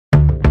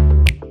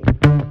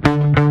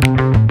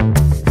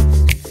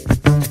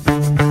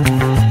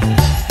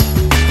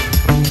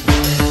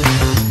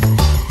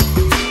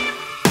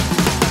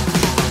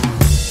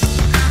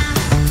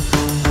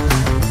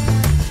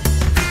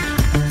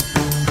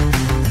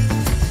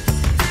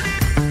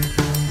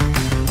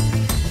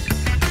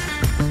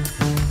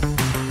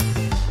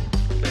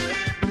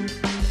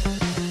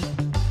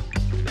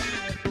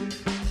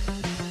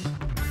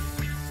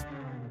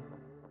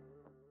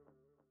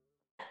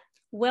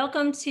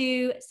Welcome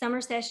to Summer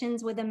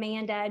Sessions with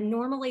Amanda.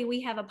 Normally we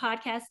have a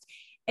podcast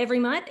every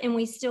month, and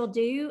we still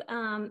do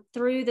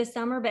through the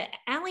summer, but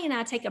Allie and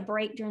I take a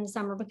break during the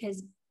summer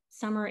because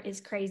summer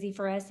is crazy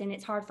for us and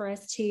it's hard for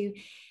us to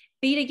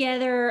be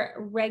together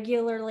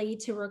regularly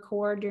to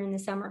record during the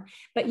summer.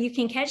 But you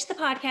can catch the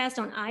podcast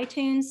on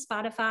iTunes,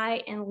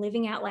 Spotify, and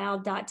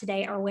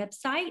livingoutloud.today, our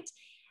website,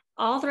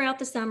 all throughout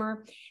the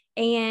summer.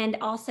 And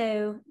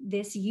also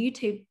this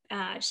YouTube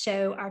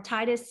show, our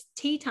Titus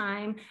Tea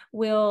Time,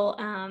 will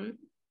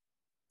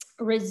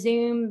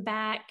resume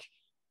back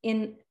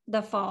in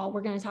the fall.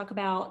 We're going to talk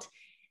about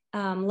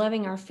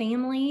loving our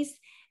families.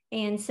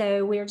 And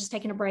so we're just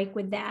taking a break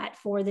with that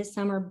for this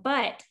summer.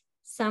 But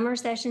Summer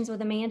Sessions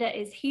with Amanda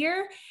is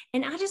here.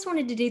 And I just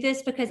wanted to do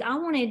this because I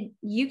wanted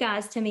you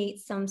guys to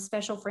meet some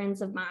special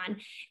friends of mine.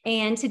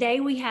 And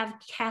today we have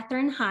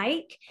Katherine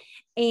Haik.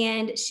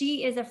 And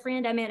she is a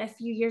friend I met a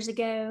few years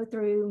ago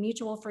through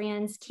mutual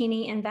friends,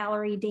 Kenny and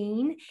Valerie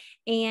Dean.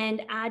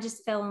 And I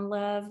just fell in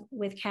love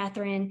with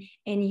Katherine,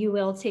 and you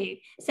will too.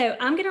 So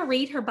I'm going to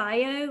read her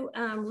bio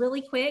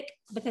really quick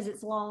because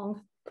it's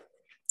long.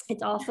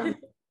 It's awesome.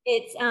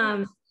 It's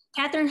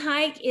Katherine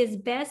Haik is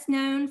best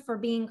known for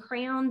being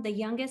crowned the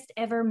youngest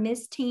ever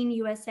Miss Teen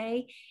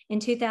USA in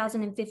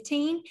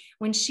 2015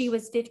 when she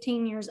was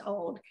 15 years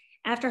old.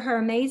 After her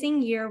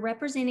amazing year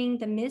representing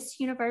the Miss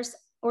Universe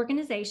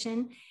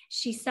organization,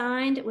 she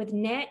signed with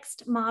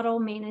Next Model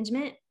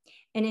Management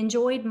and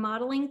enjoyed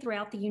modeling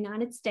throughout the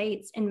United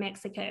States and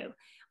Mexico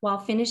while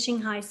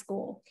finishing high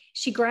school.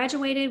 She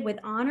graduated with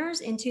honors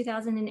in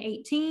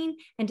 2018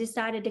 and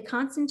decided to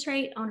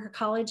concentrate on her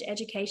college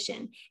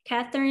education.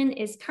 Katherine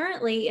is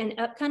currently an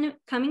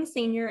upcoming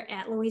senior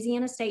at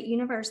Louisiana State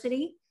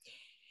University,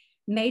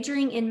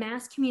 majoring in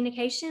mass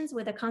communications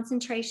with a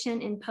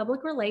concentration in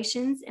public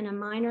relations and a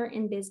minor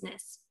in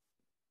business.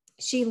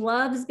 She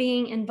loves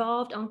being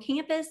involved on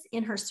campus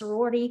in her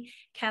sorority,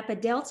 Kappa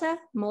Delta,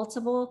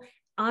 multiple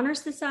honor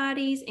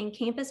societies, and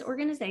campus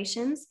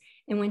organizations.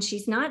 And when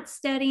she's not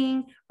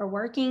studying or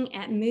working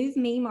at Move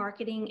Me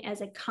Marketing as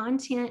a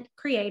content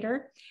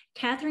creator,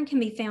 Katherine can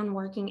be found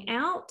working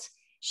out,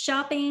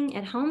 shopping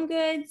at Home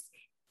Goods,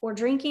 or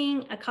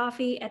drinking a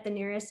coffee at the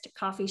nearest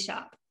coffee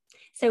shop.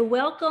 So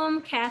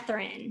welcome,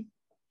 Katherine.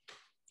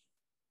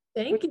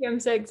 Thank you. I'm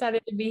so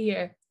excited to be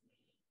here.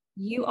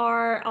 You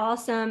are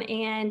awesome.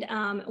 And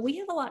we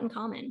have a lot in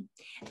common.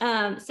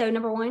 So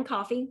number one,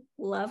 coffee.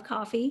 Love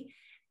coffee.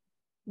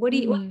 What's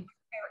your favorite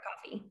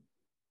coffee?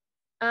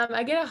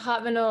 I get a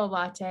hot vanilla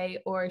latte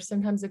or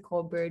sometimes a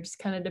cold brew. Just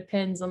kind of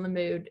depends on the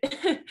mood.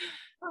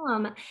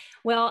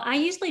 Well, I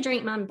usually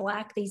drink mine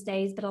black these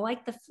days, but I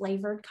like the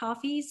flavored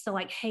coffees. So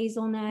like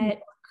hazelnut,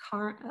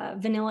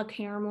 vanilla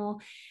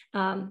caramel,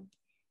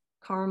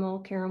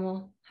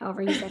 caramel,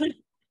 however you say it.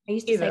 I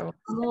used to say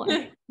caramel.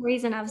 The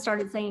reason I've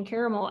started saying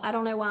caramel, I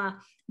don't know why,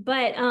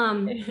 but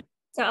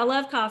so I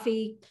love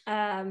coffee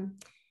and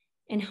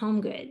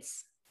Home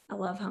Goods. I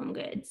love Home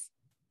Goods.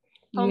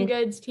 Home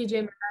Goods,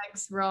 TJ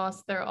Maxx,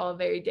 Ross, they're all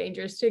very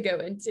dangerous to go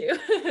into.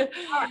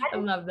 I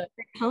love that.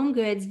 Home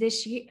Goods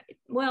this year.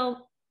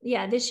 Well,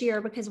 yeah, this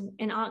year, because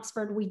in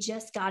Oxford, we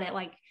just got it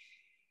like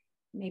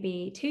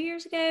maybe 2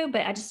 years ago,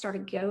 but I just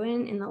started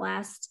going in the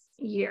last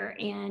year,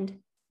 and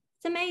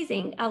it's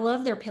amazing. I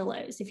love their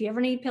pillows. If you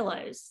ever need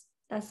pillows,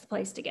 that's the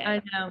place to go.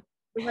 I know.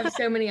 We have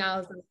so many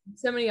aisles,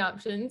 so many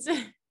options.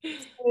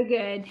 So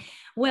good.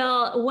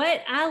 Well,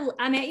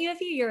 I met you a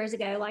few years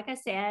ago, like I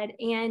said,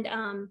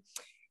 and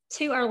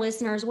to our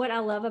listeners, what I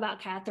love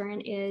about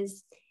Katherine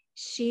is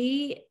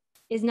she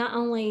is not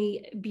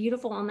only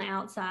beautiful on the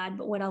outside,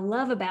 but what I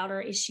love about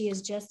her is she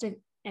is just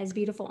as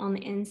beautiful on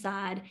the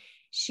inside.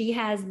 She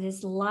has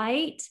this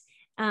light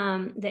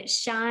that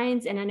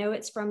shines, and I know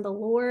it's from the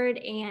Lord,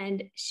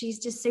 and she's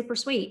just super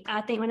sweet.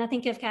 I think when I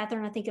think of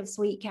Katherine, I think of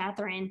sweet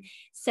Katherine.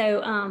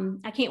 So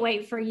I can't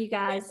wait for you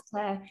guys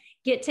to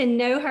get to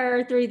know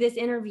her through this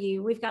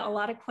interview. We've got a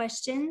lot of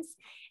questions.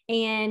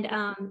 And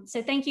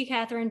so thank you,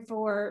 Katherine,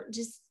 for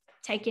just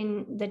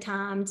taking the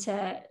time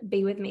to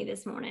be with me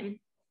this morning.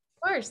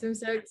 Of course, I'm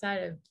so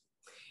excited.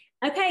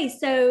 Okay,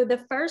 so the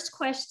first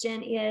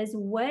question is,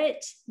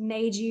 what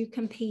made you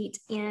compete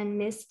in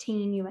Miss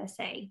Teen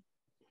USA?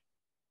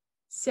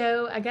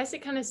 So I guess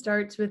it kind of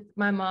starts with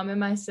my mom and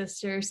my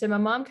sister. So my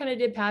mom kind of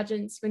did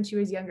pageants when she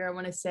was younger, I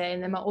want to say,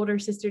 and then my older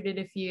sister did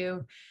a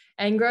few.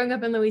 And growing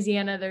up in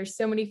Louisiana, there's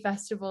so many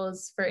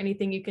festivals for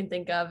anything you can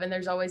think of, and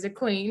there's always a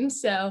queen.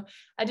 So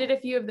I did a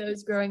few of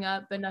those growing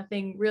up, but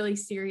nothing really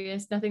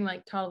serious, nothing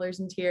like toddlers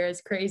and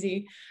tiaras,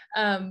 crazy.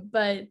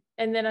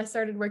 And then I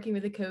started working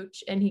with a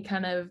coach, and he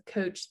kind of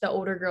coached the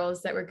older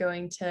girls that were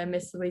going to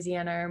Miss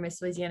Louisiana or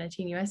Miss Louisiana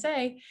Teen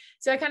USA.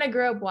 So I kind of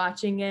grew up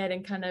watching it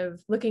and kind of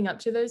looking up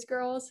to those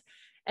girls.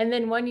 And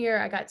then one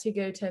year I got to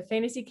go to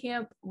fantasy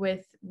camp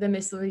with the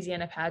Miss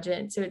Louisiana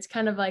pageant. So it's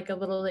kind of like a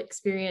little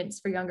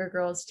experience for younger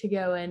girls to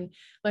go and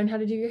learn how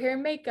to do your hair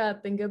and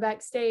makeup and go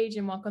backstage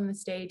and walk on the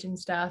stage and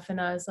stuff. And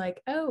I was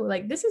like, oh,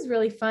 like this is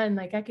really fun.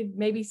 Like I could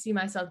maybe see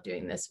myself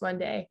doing this one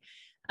day.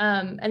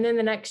 And then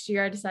the next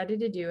year I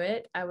decided to do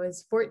it. I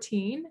was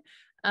 14.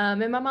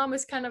 And my mom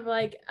was kind of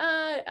like,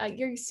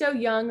 you're so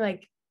young.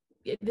 Like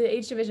the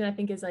age division, I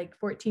think, is like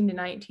 14 to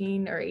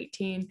 19 or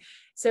 18.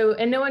 So,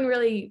 and no one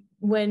really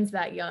wins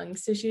that young.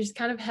 So she was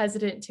kind of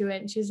hesitant to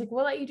it. And she's like,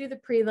 we'll let you do the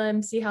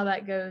prelim, see how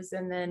that goes.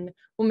 And then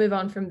we'll move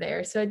on from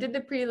there. So I did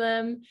the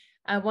prelim.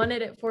 I won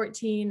it at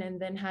 14 and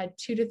then had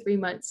 2 to 3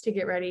 months to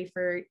get ready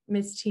for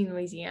Miss Teen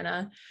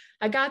Louisiana.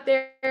 I got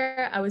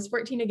there. I was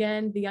 14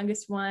 again, the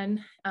youngest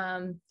one,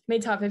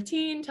 made top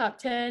 15, top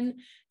 10,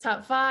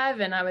 top 5.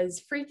 And I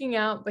was freaking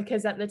out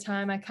because at the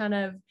time I kind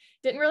of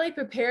didn't really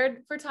prepare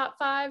for top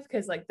 5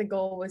 because like the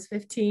goal was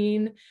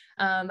 15.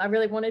 I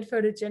really wanted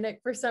photogenic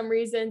for some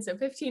reason. So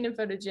 15 and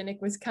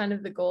photogenic was kind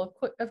of the goal.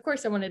 Of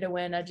course I wanted to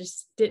win. I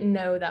just didn't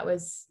know that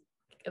was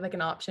like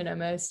an option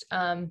almost.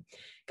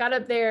 Got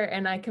up there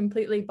and I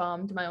completely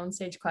bombed my own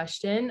stage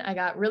question. I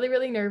got really,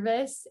 really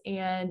nervous.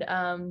 And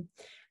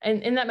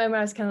in that moment,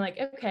 I was kind of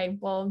like, okay,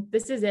 well,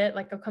 this is it.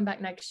 Like I'll come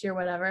back next year,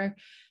 whatever.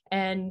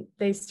 And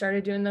they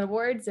started doing the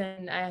awards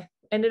and I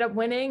ended up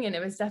winning. And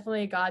it was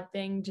definitely a God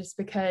thing, just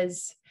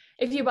because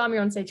if you bomb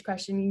your own stage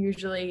question, you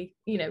usually,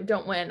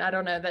 don't win. I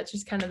don't know. That's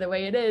just kind of the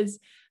way it is.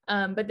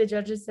 But the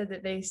judges said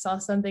that they saw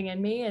something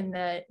in me and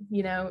that,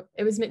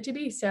 it was meant to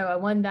be. So I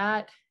won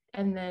that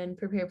and then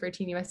prepared for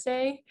Teen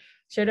USA,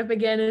 showed up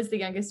again as the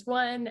youngest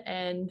one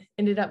and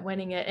ended up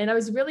winning it. And I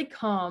was really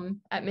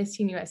calm at Miss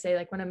Teen USA,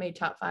 like when I made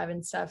top 5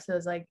 and stuff. So I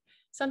was like,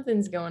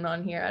 something's going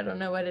on here. I don't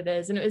know what it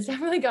is. And it was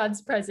definitely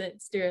God's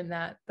presence during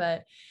that,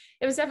 but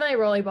it was definitely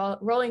a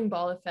rolling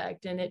ball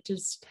effect. And it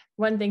just,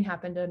 one thing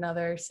happened to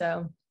another.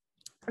 So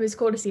it was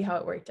cool to see how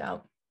it worked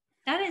out.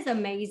 That is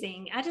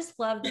amazing. I just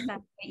love the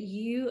fact that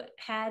you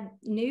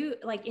knew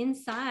like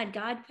inside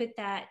God put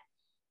that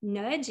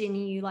nudge in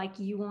you, like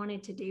you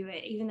wanted to do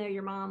it, even though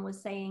your mom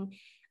was saying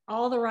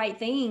all the right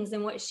things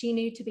and what she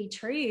knew to be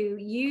true.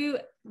 You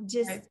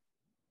just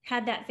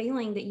had that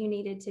feeling that you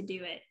needed to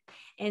do it.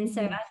 And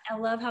so I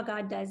love how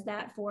God does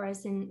that for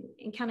us and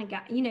kind of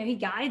he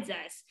guides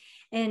us.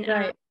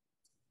 And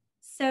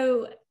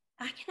so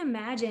I can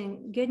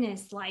imagine,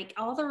 goodness, like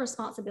all the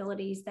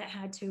responsibilities that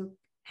had to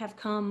have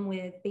come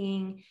with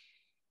being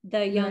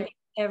the youngest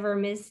ever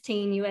Miss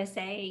Teen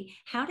USA.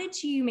 How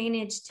did you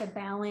manage to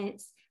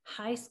balance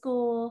high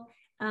school,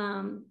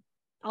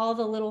 all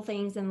the little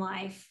things in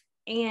life,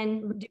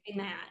 and doing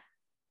that?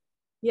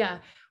 Yeah,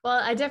 well,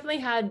 I definitely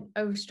had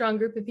a strong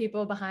group of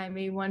people behind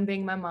me, one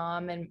being my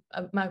mom and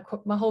my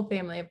whole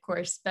family, of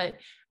course. But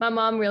my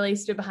mom really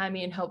stood behind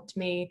me and helped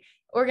me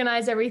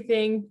organize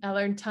everything. I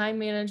learned time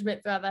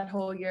management throughout that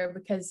whole year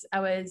because I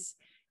was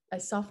a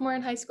sophomore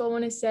in high school, I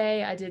want to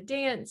say. I did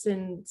dance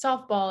and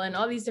softball and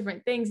all these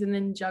different things, and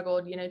then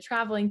juggled,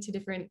 traveling to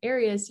different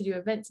areas to do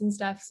events and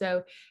stuff.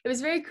 So it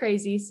was very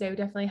crazy. So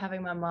definitely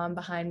having my mom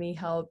behind me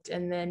helped.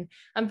 And then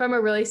I'm from a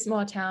really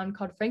small town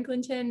called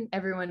Franklinton.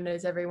 Everyone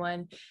knows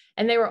everyone.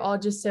 And they were all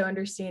just so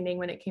understanding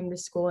when it came to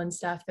school and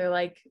stuff. They're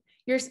like,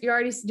 you're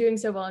already doing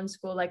so well in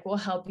school. Like, we'll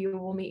help you.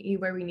 We'll meet you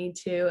where we need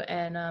to.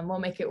 And we'll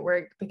make it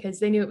work,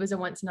 because they knew it was a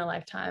once in a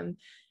lifetime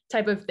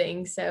type of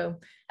thing. So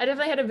I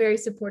definitely had a very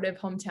supportive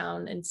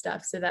hometown and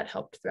stuff. So that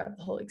helped throughout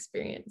the whole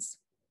experience.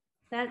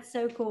 That's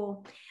so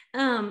cool.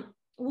 Well,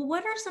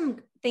 what are some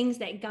things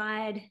that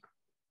God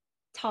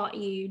taught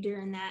you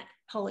during that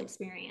whole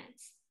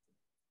experience?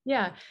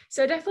 Yeah,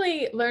 so I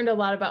definitely learned a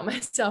lot about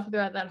myself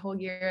throughout that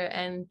whole year.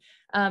 And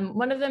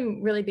one of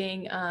them really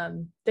being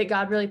that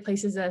God really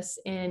places us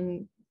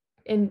in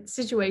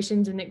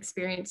situations and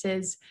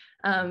experiences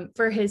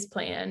for his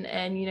plan.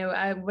 And,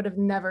 I would have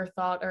never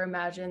thought or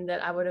imagined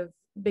that I would have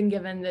been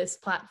given this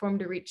platform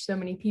to reach so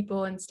many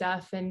people and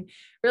stuff, and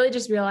really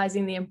just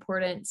realizing the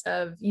importance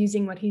of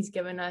using what he's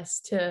given us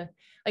to,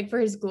 like, for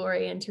his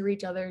glory and to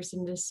reach others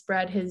and to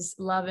spread his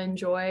love and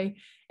joy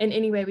in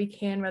any way we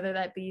can, whether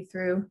that be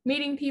through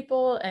meeting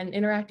people and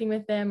interacting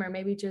with them, or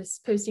maybe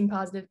just posting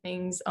positive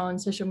things on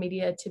social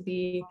media to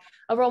be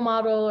a role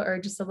model or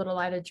just a little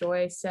light of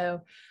joy.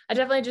 So I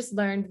definitely just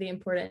learned the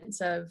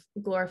importance of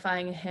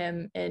glorifying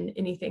him in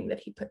anything that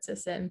he puts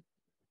us in.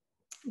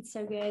 It's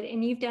so good.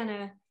 And you've done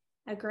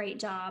a great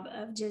job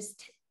of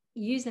just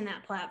using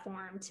that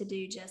platform to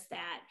do just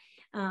that.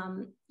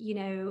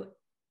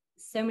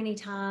 So many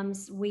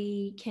times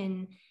we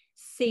can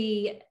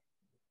see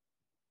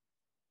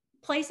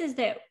places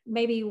that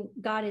maybe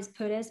God has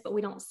put us, but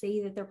we don't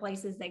see that they're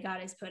places that God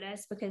has put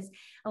us, because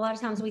a lot of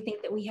times we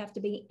think that we have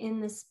to be in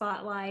the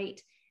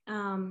spotlight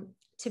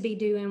to be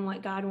doing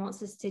what God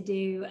wants us to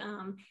do.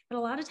 But a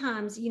lot of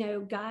times,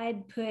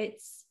 God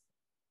puts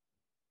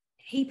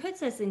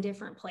us in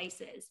different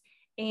places,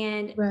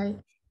 and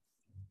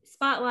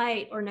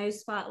spotlight or no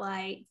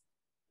spotlight,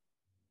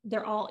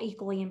 they're all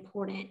equally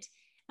important.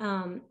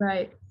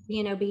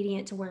 Being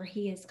obedient to where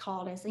he has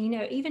called us. And,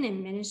 even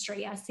in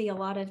ministry, I see a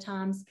lot of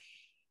times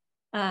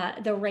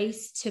the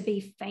race to be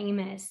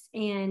famous,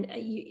 and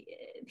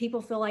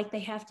people feel like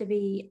they have to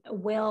be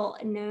well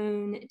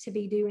known to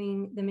be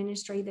doing the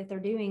ministry that they're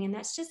doing. And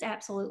that's just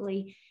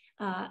absolutely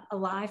a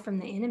lie from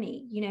the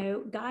enemy.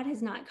 God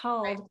has not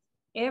called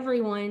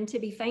everyone to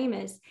be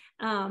famous.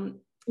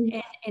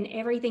 And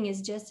everything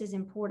is just as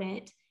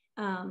important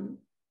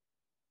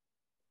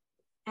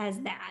as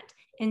that.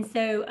 And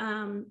so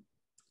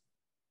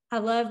I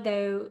love,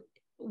 though,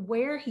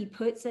 where he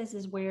puts us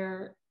is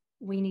where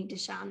we need to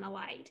shine the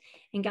light.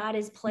 And God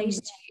has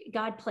placed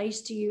God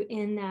placed you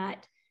in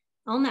that,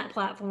 on that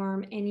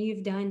platform, and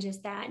you've done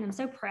just that. And I'm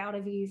so proud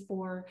of you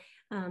for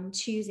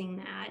choosing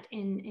that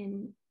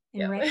and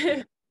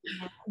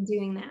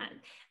doing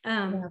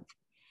that.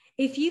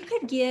 If you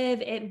could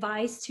give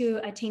advice to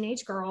a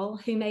teenage girl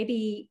who may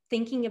be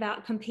thinking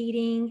about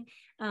competing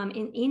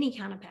in any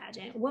kind of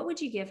pageant, what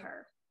would you give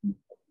her?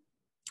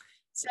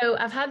 So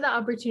I've had the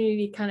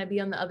opportunity to kind of be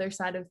on the other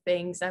side of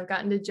things. I've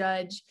gotten to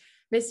judge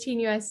Miss Teen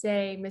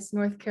USA, Miss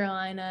North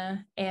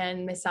Carolina,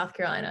 and Miss South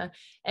Carolina.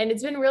 And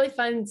it's been really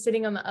fun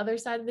sitting on the other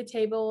side of the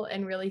table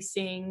and really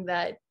seeing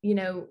that, you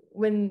know,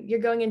 when you're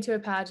going into a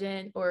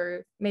pageant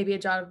or maybe a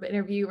job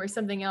interview or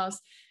something else,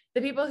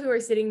 the people who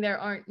are sitting there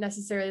aren't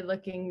necessarily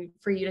looking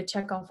for you to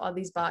check off all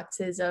these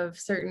boxes of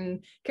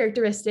certain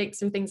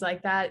characteristics or things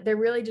like that. They're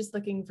really just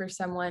looking for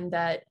someone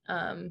that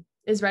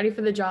is ready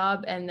for the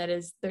job and that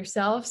is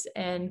themselves,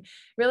 and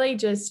really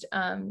just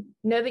know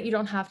that you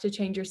don't have to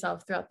change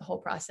yourself throughout the whole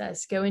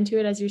process. Go into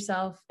it as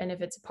yourself. And if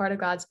it's a part of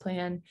God's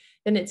plan,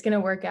 then it's going to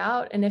work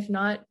out. And if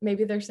not,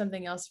 maybe there's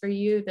something else for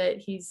you that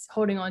he's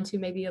holding on to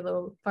maybe a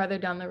little farther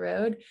down the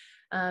road.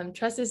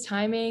 Trust his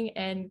timing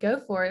and go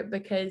for it,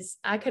 because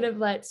I could have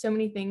let so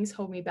many things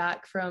hold me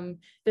back from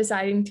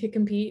deciding to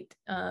compete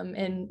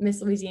in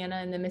Miss Louisiana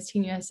and the Miss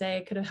Teen USA.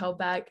 I could have held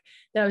back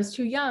that I was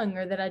too young,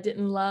 or that I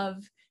didn't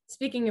love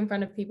speaking in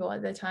front of people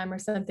at the time, or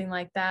something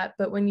like that.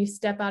 But when you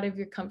step out of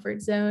your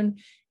comfort zone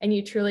and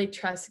you truly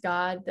trust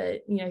God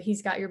that, you know,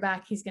 he's got your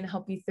back, he's going to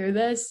help you through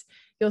this,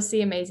 you'll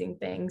see amazing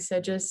things. So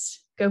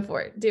just go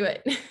for it. Do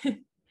it.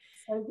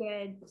 So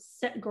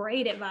good.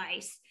 Great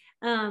advice.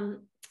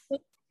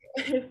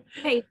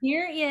 Okay,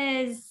 here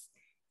is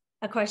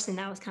a question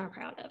that I was kind of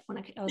proud of when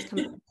I was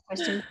coming up with the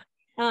question.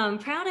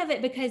 Proud of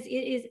it because it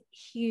is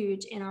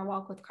huge in our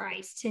walk with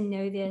Christ to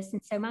know this.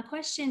 And so my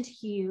question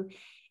to you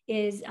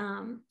is,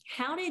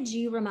 how did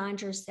you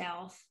remind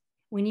yourself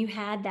when you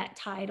had that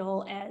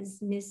title as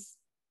Miss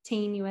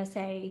Teen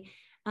USA,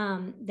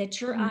 that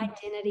your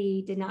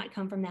identity did not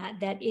come from that,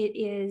 that it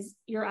is,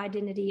 your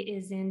identity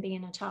is in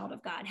being a child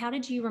of God? How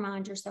did you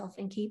remind yourself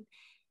and keep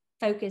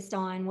focused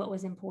on what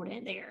was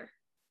important there?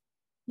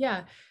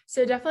 Yeah.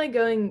 So definitely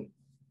going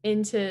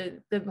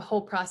into the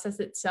whole process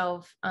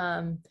itself.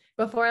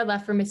 Before I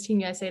left for Miss Teen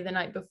USA the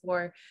night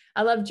before,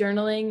 I love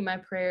journaling my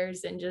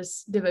prayers and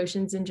just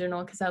devotions in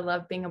general, because I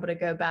love being able to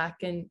go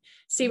back and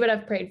see what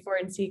I've prayed for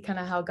and see kind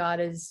of how God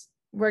has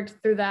worked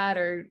through that,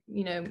 or,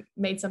 you know,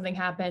 made something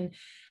happen.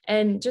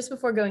 And just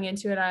before going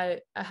into it,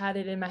 I had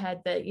it in my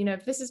head that, you know,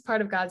 if this is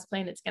part of God's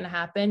plan, it's going to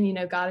happen. You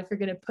know, God, if you're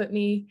going to put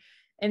me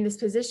in this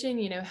position,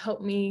 you know,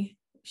 help me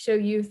show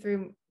you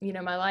through, you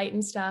know, my light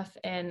and stuff.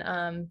 And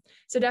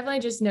so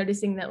definitely just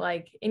noticing that,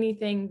 like,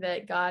 anything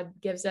that God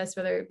gives us,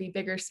 whether it be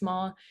big or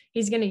small,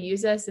 he's going to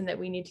use us, and that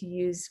we need to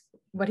use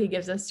what he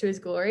gives us to his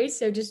glory.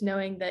 So just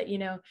knowing that, you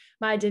know,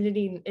 my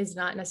identity is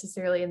not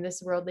necessarily in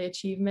this worldly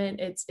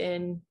achievement, it's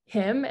in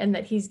him, and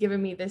that he's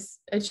given me this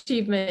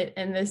achievement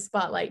and this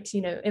spotlight to,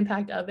 you know,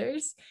 impact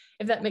others.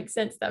 If that makes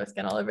sense, that was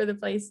kind of all over the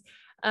place.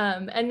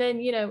 And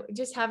then, you know,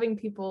 just having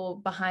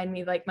people behind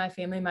me, like my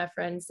family, my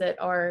friends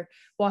that are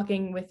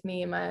walking with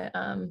me in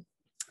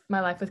my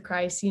life with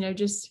Christ, you know,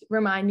 just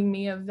reminding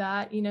me of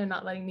that, you know,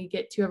 not letting me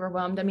get too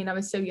overwhelmed. I mean, I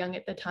was so young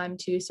at the time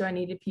too, so I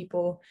needed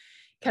people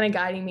kind of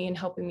guiding me and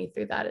helping me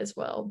through that as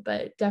well.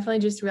 But definitely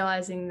just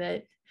realizing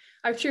that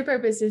our true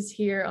purpose is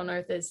here on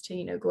earth is to,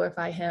 you know,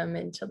 glorify him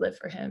and to live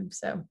for him.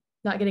 So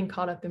not getting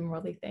caught up in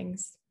worldly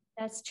things.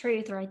 That's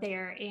truth right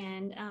there.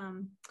 And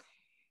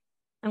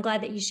I'm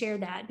glad that you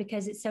shared that,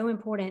 because it's so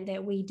important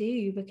that we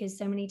do, because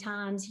so many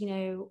times, you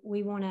know,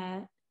 we want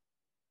to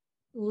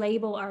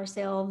label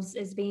ourselves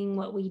as being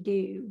what we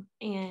do,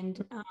 and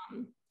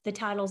the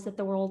titles that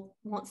the world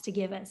wants to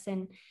give us.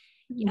 And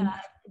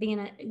being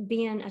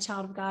a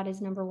child of God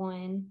is number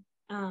one.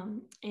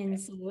 And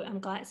so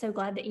I'm so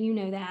glad that you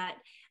know that,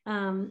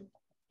 and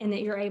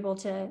that you're able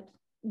to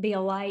be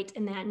a light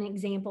in that, an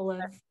example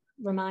of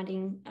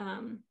reminding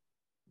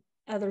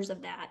others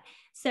of that.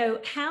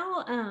 So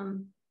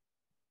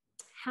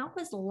how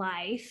was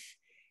life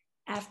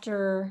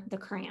after the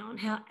crown?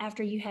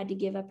 After you had to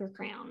give up your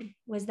crown?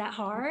 Was that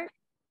hard?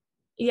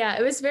 Yeah,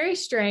 it was very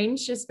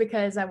strange, just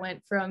because I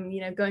went from,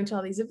 you know, going to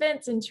all these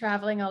events and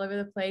traveling all over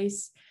the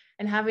place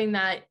and having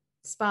that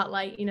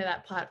spotlight, you know,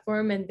 that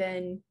platform, and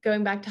then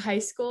going back to high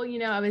school. You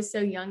know, I was so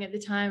young at the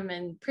time,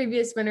 and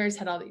previous winners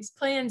had all these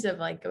plans of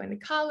like going to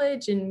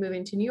college and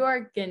moving to New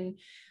York and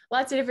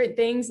lots of different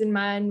things. And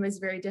mine was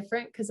very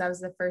different, because I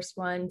was the first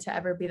one to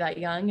ever be that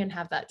young and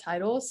have that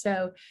title.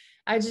 So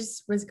I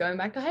just was going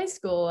back to high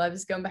school. I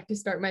was going back to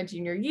start my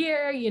junior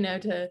year, you know,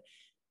 to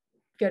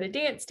go to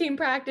dance team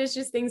practice,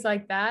 just things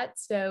like that.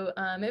 So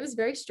it was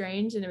very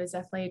strange, and it was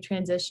definitely a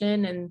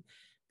transition. And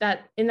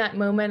that in that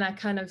moment, I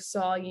kind of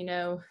saw, you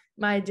know,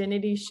 my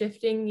identity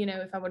shifting. You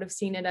know, if I would have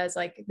seen it as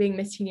like being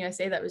Miss Teen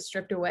USA, that was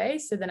stripped away.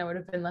 So then I would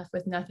have been left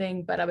with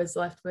nothing, but I was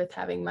left with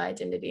having my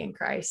identity in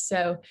Christ.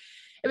 So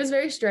it was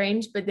very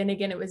strange, but then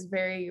again, it was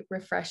very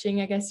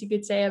refreshing, I guess you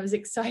could say. I was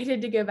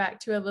excited to go back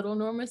to a little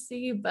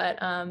normalcy, but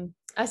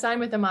I signed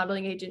with a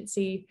modeling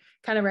agency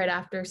kind of right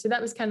after. So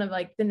that was kind of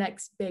like the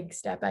next big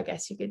step, I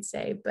guess you could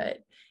say. But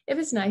it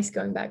was nice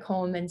going back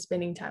home and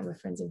spending time with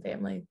friends and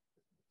family.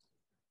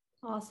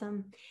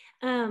 Awesome.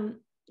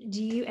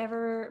 Do you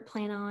ever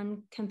plan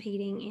on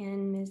competing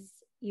in Miss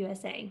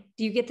USA?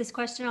 Do you get this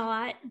question a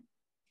lot?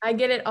 I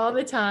get it all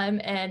the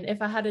time. And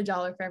if I had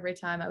 $1 for every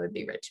time, I would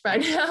be rich by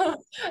now.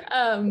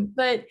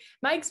 But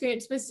my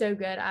experience was so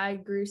good. I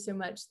grew so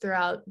much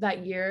throughout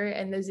that year,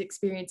 and those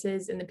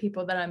experiences and the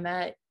people that I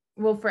met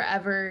will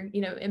forever,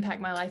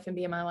 impact my life and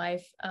be in my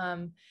life.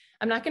 I'm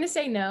not going to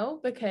say no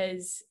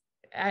because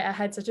I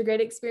had such a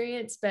great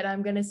experience, but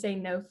I'm going to say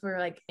no for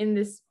like in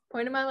this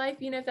point of my life,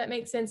 if that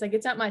makes sense. Like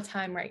it's not my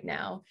time right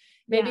now.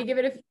 Maybe give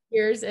it a few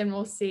years and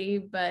we'll see.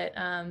 But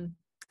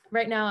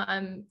right now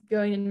I'm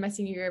going into my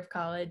senior year of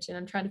college and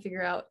I'm trying to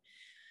figure out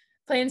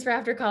plans for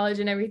after college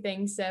and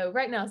everything. So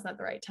right now it's not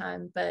the right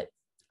time, but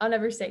I'll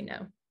never say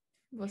no.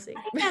 We'll see.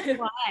 I think that's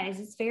wise.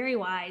 It's very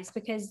wise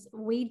because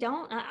we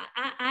don't,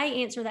 I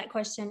answer that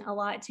question a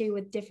lot too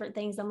with different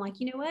things. I'm like,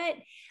 you know what?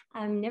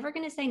 I'm never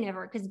going to say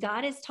never because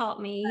God has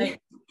taught me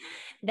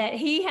that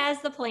he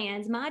has the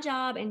plans. My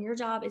job and your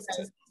job is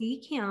to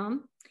seek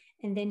him,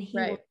 and then he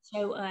will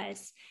show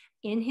us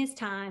in his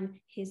time,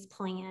 his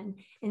plan.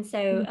 And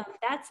so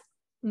that's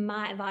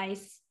my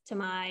advice to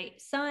my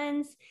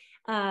sons,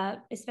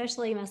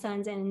 especially my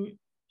sons in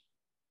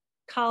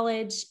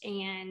college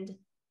and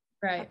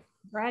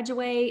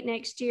graduate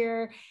next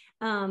year.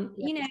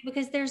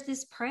 Because there's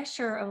this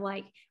pressure of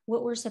like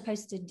what we're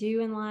supposed to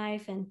do in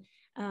life, and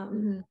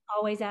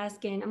always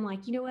asking, I'm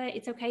like, you know what?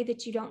 It's okay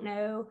that you don't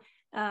know.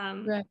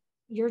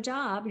 Your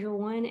job, your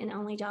one and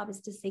only job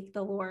is to seek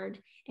the Lord,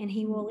 and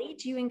he will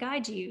lead you and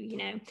guide you,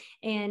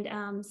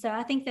 And so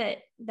I think that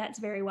that's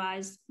very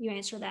wise. You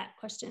answer that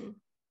question.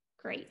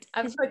 Great.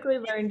 I've quickly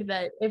learned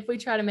that if we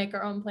try to make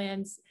our own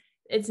plans,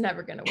 it's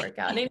never going to work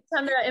out.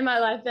 Anytime in my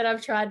life that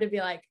I've tried to be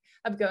like,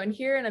 I'm going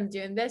here and I'm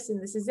doing this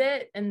and this is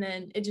it, and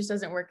then it just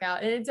doesn't work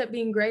out. And it ends up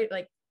being great.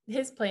 Like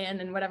his plan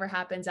and whatever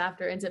happens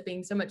after ends up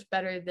being so much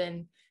better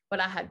than what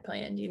I had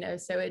planned,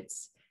 So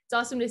it's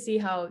awesome to see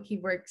how he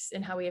works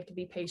and how we have to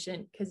be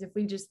patient. Because if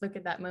we just look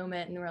at that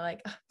moment and we're like,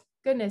 oh,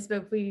 goodness,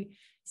 but if we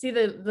see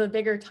the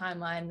bigger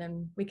timeline,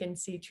 then we can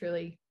see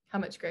truly how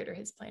much greater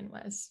his plan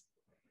was.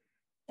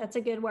 That's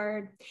a good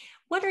word.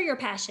 What are your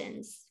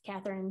passions,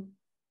 Katherine?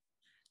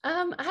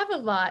 I have a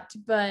lot,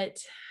 but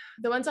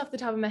the ones off the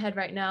top of my head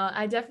right now,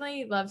 I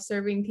definitely love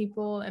serving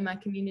people in my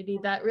community.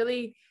 That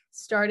really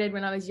started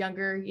when I was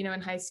younger,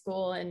 in high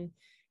school and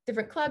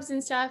different clubs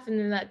and stuff. And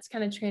then that's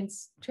kind of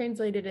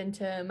translated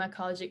into my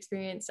college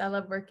experience. I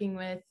love working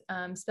with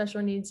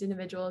special needs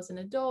individuals and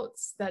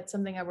adults. That's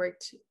something I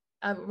worked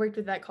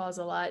with that cause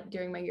a lot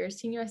during my year as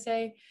Teen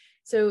USA.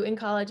 So in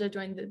college, I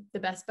joined the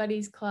Best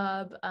Buddies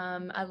Club.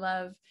 I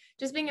love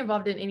just being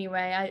involved in any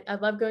way. I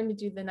love going to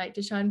do the Night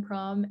to Shine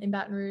prom in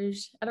Baton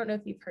Rouge. I don't know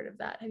if you've heard of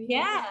that. Have you?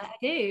 Yeah, I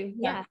do.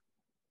 Yeah.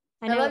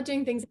 I love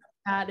doing things like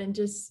that and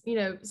just,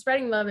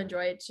 spreading love and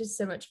joy. It's just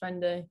so much fun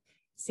to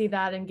see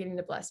that and getting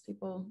to bless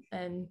people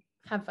and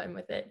have fun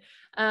with it.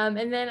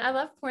 And then I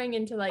love pouring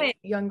into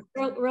young.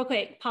 Real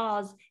quick,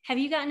 pause. Have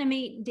you gotten to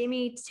meet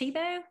Demi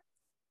Tebow?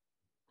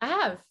 I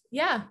have.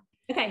 Yeah.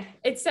 Okay.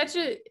 It's such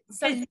you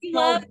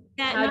love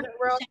that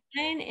world.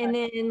 And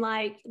then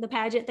like the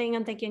pageant thing,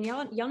 I'm thinking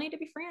y'all need to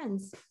be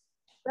friends.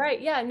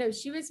 Right. Yeah. No,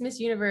 she was Miss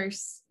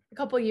Universe a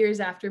couple years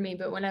after me,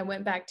 but when I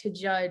went back to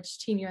judge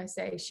Teen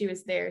USA, she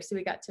was there. So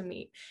we got to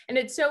meet. And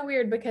it's so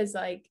weird because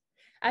I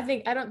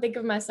don't think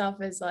of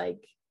myself as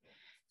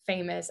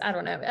famous. I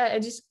don't know. I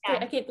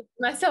can't think of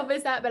myself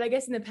as that, but I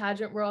guess in the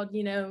pageant world,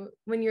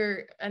 when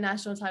you're a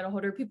national title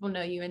holder, people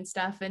know you and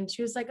stuff. And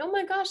she was like, oh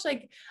my gosh,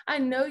 I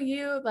know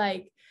you,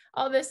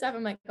 all this stuff.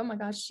 I'm like, oh my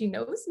gosh, she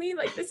knows me.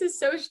 This is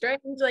so strange.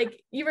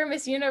 You were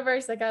Miss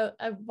Universe.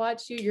 I've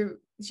watched you.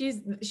 She's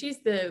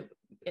the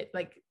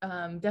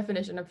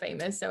definition of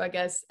famous. So I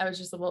guess I was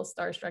just a little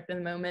starstruck in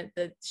the moment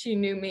that she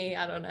knew me.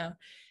 I don't know,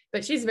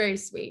 but she's very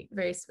sweet,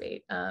 very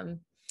sweet.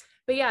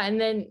 But yeah. And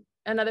then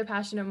another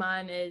passion of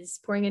mine is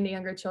pouring into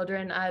younger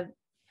children.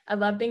 I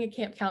love being a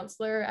camp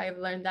counselor. I've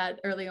learned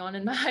that early on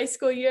in my high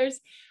school years.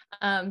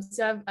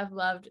 So I've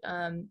loved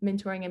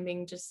mentoring and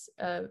being just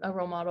a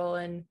role model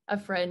and a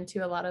friend to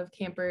a lot of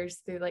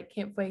campers through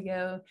Camp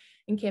Fuego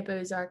and Camp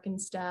Ozark and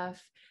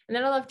stuff. And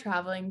then I love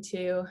traveling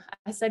too.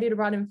 I studied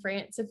abroad in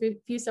France a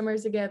few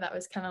summers ago. That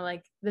was kind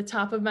of the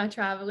top of my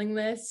traveling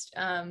list.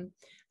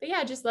 But yeah,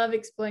 I just love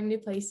exploring new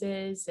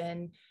places,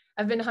 and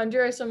I've been to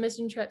Honduras on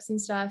mission trips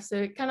and stuff. So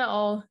it kind of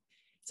all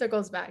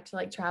circles back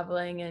to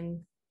traveling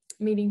and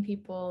meeting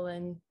people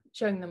and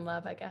showing them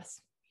love, I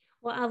guess.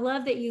 Well, I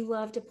love that you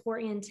love to pour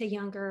into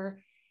younger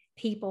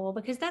people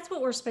because that's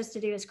what we're supposed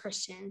to do as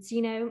Christians,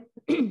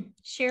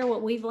 share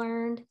what we've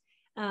learned,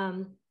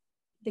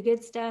 the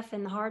good stuff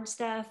and the hard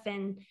stuff,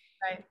 and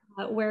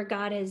where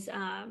God has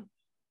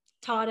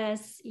taught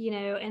us,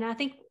 and I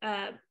think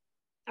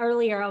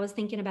earlier I was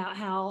thinking about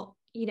how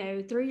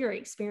through your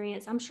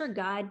experience, I'm sure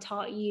God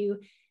taught you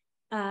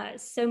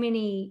so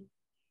many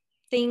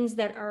things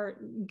that are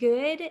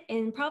good,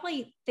 and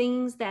probably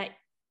things that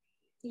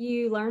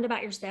you learned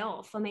about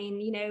yourself. I mean,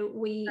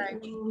 we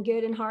learn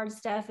good and hard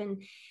stuff.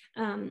 And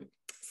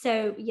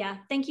so, yeah,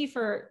 thank you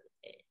for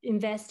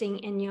investing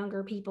in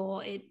younger people.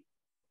 It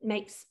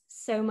makes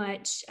so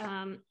much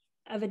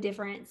of a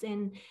difference.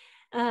 And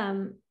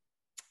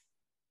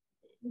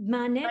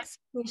my next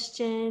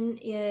question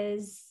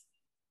is,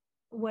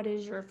 what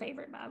is your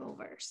favorite Bible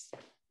verse?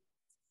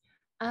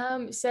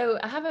 So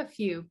I have a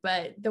few,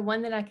 but the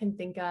one that I can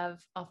think of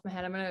off my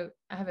head,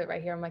 I have it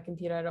right here on my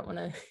computer. I don't want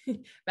to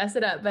mess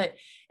it up, but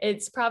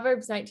it's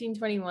Proverbs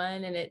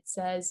 19:21, and it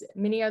says,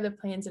 "Many are the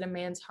plans in a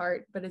man's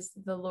heart, but it's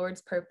the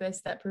Lord's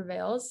purpose that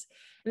prevails."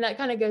 And that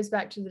kind of goes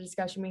back to the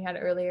discussion we had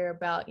earlier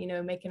about,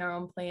 making our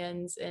own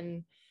plans,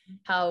 and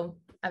how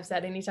I've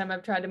said anytime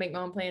I've tried to make my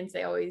own plans,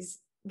 they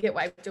always get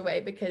wiped away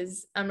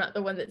because I'm not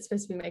the one that's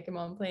supposed to be making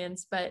my own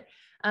plans. But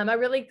I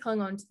really clung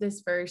on to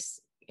this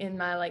verse in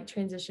my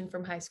transition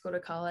from high school to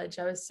college.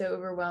 I was so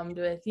overwhelmed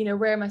with,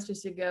 where am I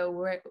supposed to go?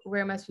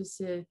 Where am I supposed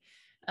to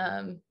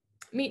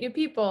meet new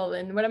people?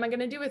 And what am I going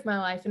to do with my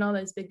life? And all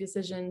those big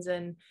decisions.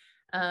 And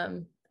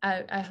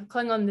I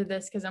clung on to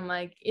this because I'm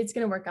like, it's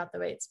going to work out the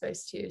way it's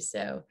supposed to.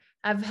 So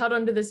I've held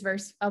on to this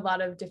verse a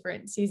lot of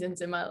different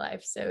seasons in my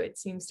life. So it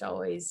seems to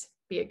always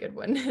be a good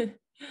one.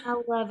 I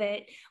love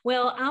it.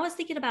 Well, I was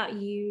thinking about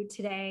you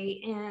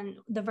today, and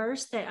the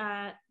verse that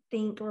I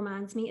think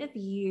reminds me of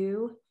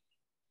you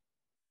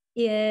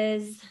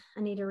is,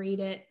 I need to read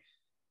it.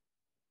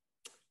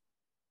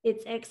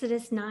 It's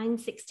Exodus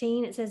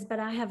 9:16. It says, "But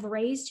I have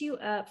raised you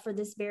up for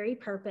this very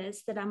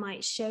purpose, that I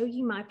might show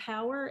you my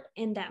power,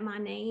 and that my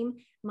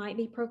name might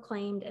be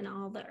proclaimed in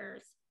all the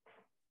earth."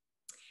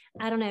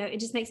 I don't know. It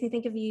just makes me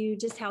think of you,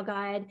 just how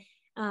God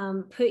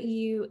put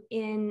you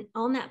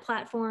on that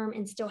platform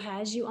and still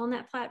has you on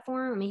that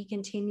platform. I mean, he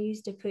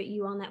continues to put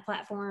you on that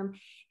platform,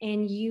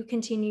 and you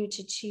continue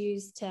to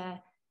choose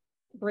to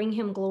bring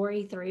him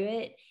glory through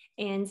it.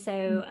 And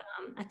so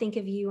I think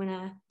of you, and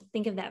I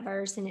think of that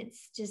verse, and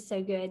it's just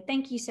so good.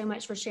 Thank you so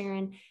much for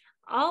sharing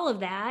all of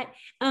that.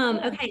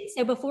 Okay,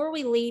 so before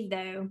we leave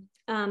though,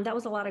 that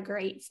was a lot of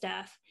great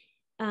stuff.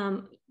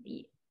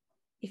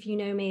 If you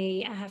know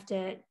me,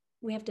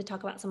 we have to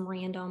talk about some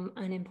random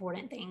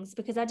unimportant things,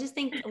 because I just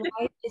think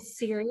life is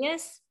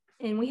serious,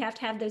 and we have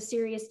to have those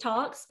serious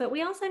talks, but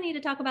we also need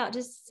to talk about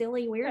just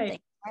silly, weird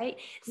things, right?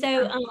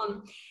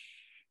 So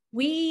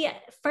we,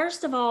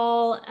 first of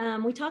all,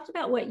 we talked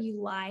about what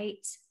you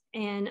liked,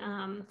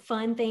 and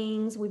fun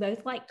things. We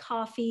both like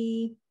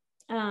coffee.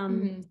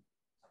 Allie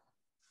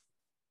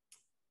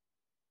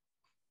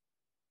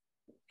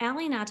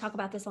and I talk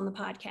about this on the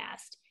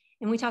podcast,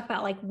 and we talk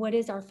about what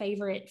is our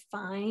favorite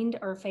find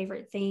or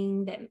favorite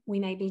thing that we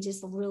may be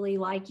just really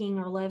liking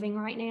or loving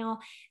right now.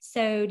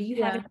 So do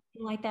you have anything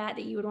like that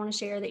you would want to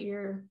share that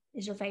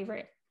is your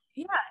favorite?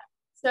 Yeah.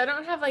 So I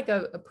don't have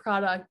a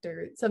product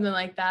or something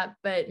like that,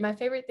 but my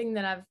favorite thing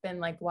that I've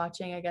been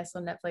watching, I guess,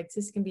 on Netflix,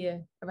 this can be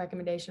a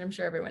recommendation. I'm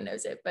sure everyone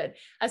knows it, but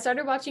I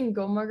started watching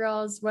Gilmore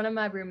Girls. One of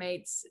my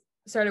roommates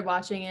started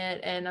watching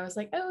it, and I was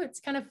like, oh, it's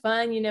kind of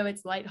fun.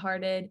 It's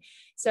lighthearted.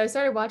 So I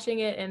started watching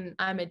it, and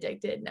I'm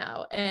addicted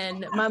now.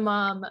 And my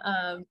mom,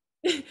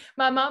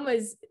 my mom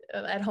was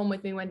at home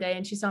with me one day,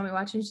 and she saw me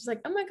watching. She's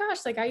like, oh my gosh,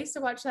 I used to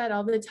watch that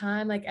all the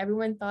time.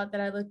 Everyone thought that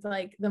I looked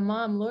like the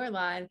mom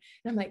Lorelai. And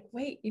I'm like,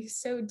 wait, you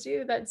so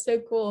do. That's so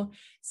cool.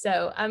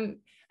 So I'm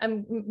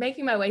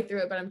making my way through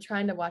it, but I'm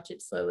trying to watch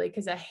it slowly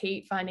because I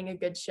hate finding a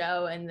good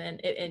show and then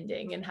it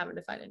ending and having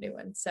to find a new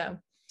one. So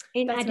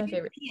that's my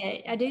favorite.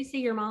 I do see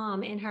your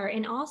mom in her,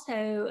 and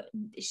also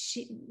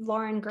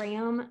Lauren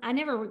Graham. I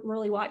never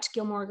really watched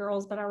Gilmore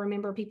Girls, but I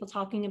remember people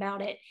talking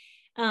about it.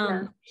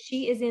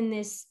 She is in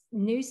this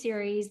new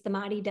series, the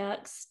Mighty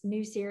Ducks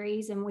new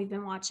series, and we've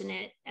been watching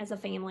it as a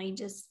family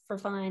just for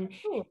fun.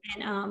 Cool.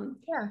 And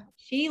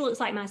she looks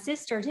like my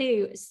sister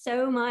too,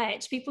 so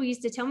much. People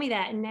used to tell me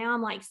that, and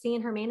now I'm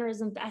seeing her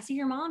mannerisms. I see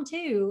your mom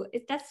too.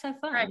 That's so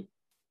fun. Right.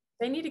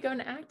 They need to go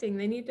into acting.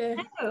 They need to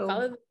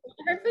follow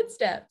her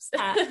footsteps.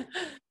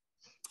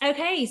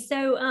 Okay,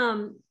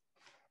 so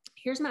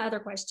here's my other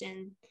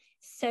question.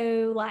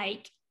 So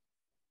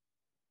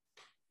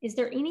is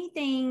there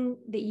anything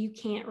that you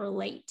can't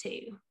relate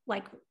to,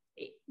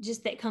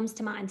 just that comes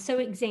to mind? So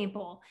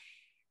example,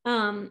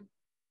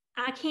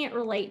 I can't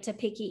relate to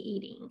picky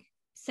eating.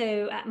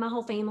 So my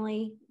whole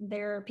family,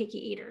 they're picky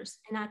eaters,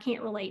 and I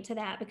can't relate to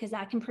that because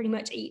I can pretty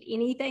much eat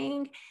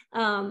anything.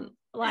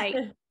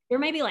 There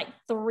may be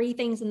 3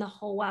 things in the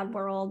whole wide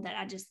world that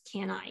I just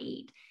cannot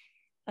eat.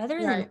 Other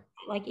than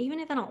even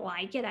if I don't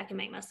like it, I can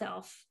make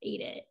myself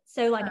eat it.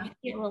 So I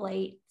can't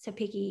relate to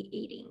picky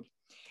eating.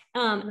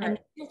 Another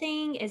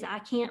thing is I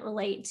can't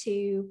relate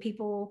to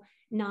people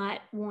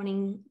not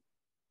wanting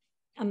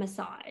a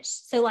massage.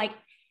 So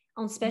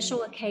on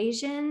special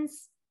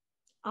occasions,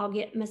 I'll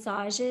get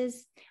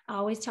massages. I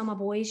always tell my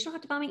boys, you don't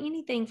have to buy me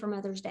anything for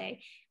Mother's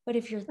Day. But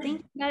if you're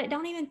thinking about it,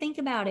 don't even think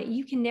about it.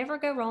 You can never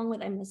go wrong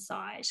with a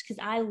massage, because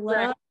I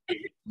love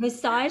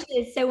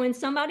massages. So when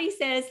somebody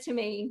says to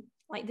me,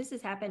 like this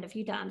has happened a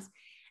few times,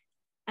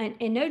 and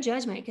no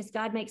judgment because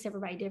God makes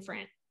everybody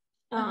different.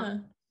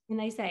 And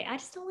they say, I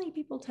just don't like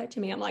people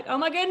touching me. I'm like, oh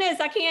my goodness,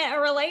 I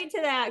can't relate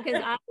to that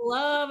because I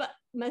love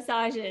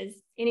massages.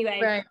 Anyway,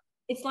 Right.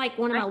 it's like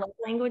one of my love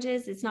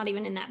languages. It's not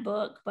even in that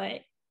book, but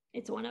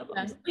it's one of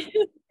them. Yeah.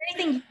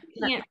 Anything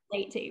you can't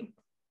relate to.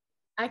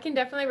 I can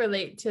definitely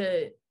relate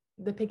to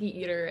the picky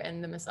eater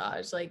and the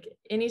massage. Like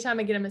anytime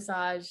I get a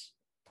massage,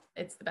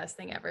 it's the best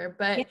thing ever.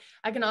 But Yeah.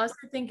 I can also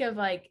think of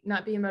like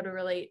not being able to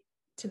relate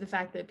to the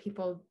fact that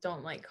people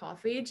don't like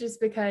coffee just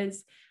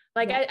because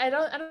like Yeah. I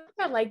don't think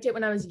I liked it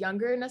when I was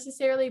younger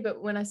necessarily,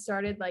 but when I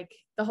started like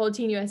the whole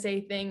Teen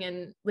USA thing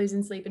and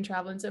losing sleep and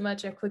traveling so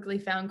much, I quickly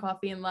found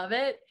coffee and love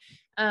it.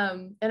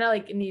 And I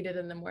like need it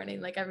in the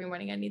morning. Like every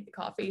morning I need the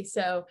coffee.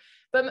 So,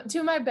 but two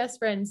of my best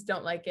friends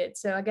don't like it.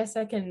 So I guess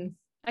I can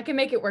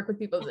make it work with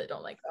people that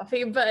don't like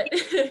coffee, but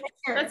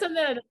that's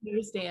something I don't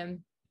understand.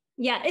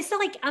 Yeah, it's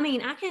like, I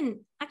mean, I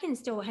can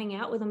still hang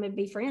out with them and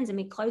be friends and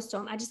be close to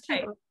them. I just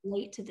can't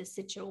relate to the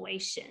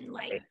situation.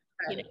 Like,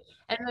 right.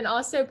 And then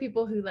also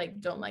people who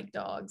like don't like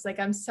dogs. Like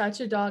I'm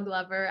such a dog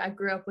lover. I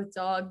grew up with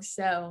dogs,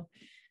 so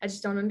I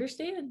just don't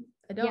understand.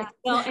 I don't. Yeah,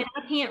 well, and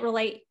I can't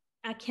relate.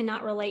 I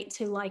cannot relate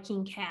to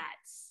liking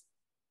cats.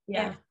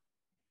 Yeah, ever.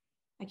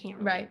 I can't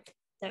relate. Right.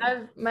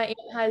 So. My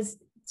aunt has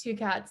two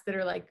cats that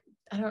are like,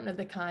 I don't know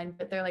the kind,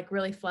 but they're like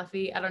really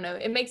fluffy. I don't know.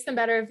 It makes them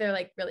better if they're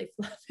like really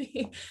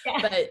fluffy.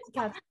 Yeah. But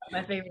cats are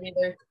not my favorite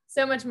either.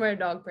 So much more a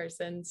dog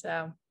person.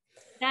 So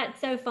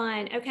that's so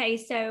fun. Okay,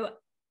 so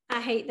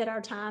I hate that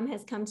our time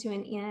has come to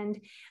an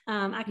end.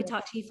 I could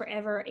talk to you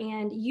forever,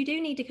 and you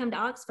do need to come to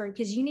Oxford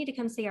because you need to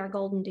come see our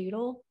golden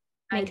doodle.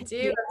 I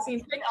do. I've seen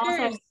pictures.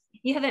 Also,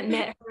 you haven't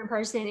met her in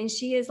person, and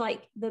she is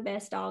like the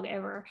best dog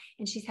ever,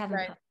 and she's having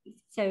puppies.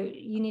 So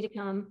you need to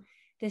come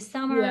this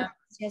summer. Yeah.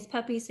 She has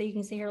puppies, so you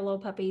can see her little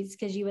puppies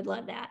because you would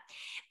love that.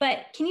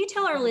 But can you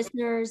tell our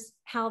listeners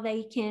how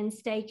they can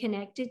stay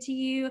connected to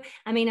you?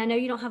 I mean, I know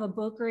you don't have a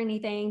book or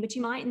anything, but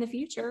you might in the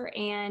future.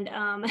 And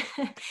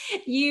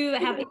you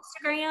have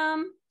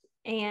Instagram.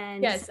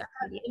 And yes, I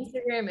have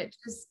Instagram. It's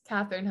just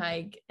Katherine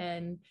Haik,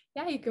 and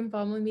yeah, you can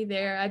follow me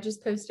there. I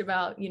just post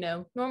about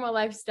normal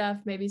life stuff,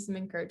 maybe some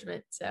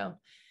encouragement. So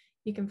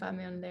you can find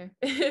me on there.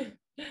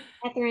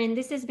 Katherine,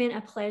 this has been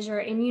a pleasure.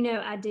 And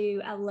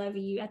I love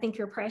you. I think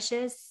you're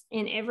precious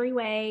in every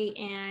way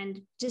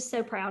and just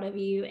so proud of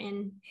you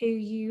and who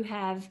you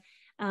have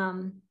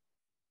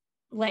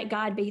let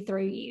God be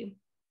through you.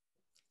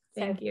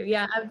 Thank you.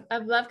 Yeah,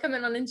 I've loved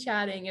coming on and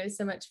chatting. It was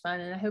so much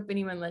fun. And I hope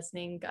anyone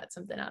listening got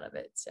something out of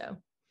it. So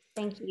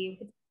thank you.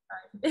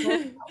 We'll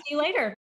see you later.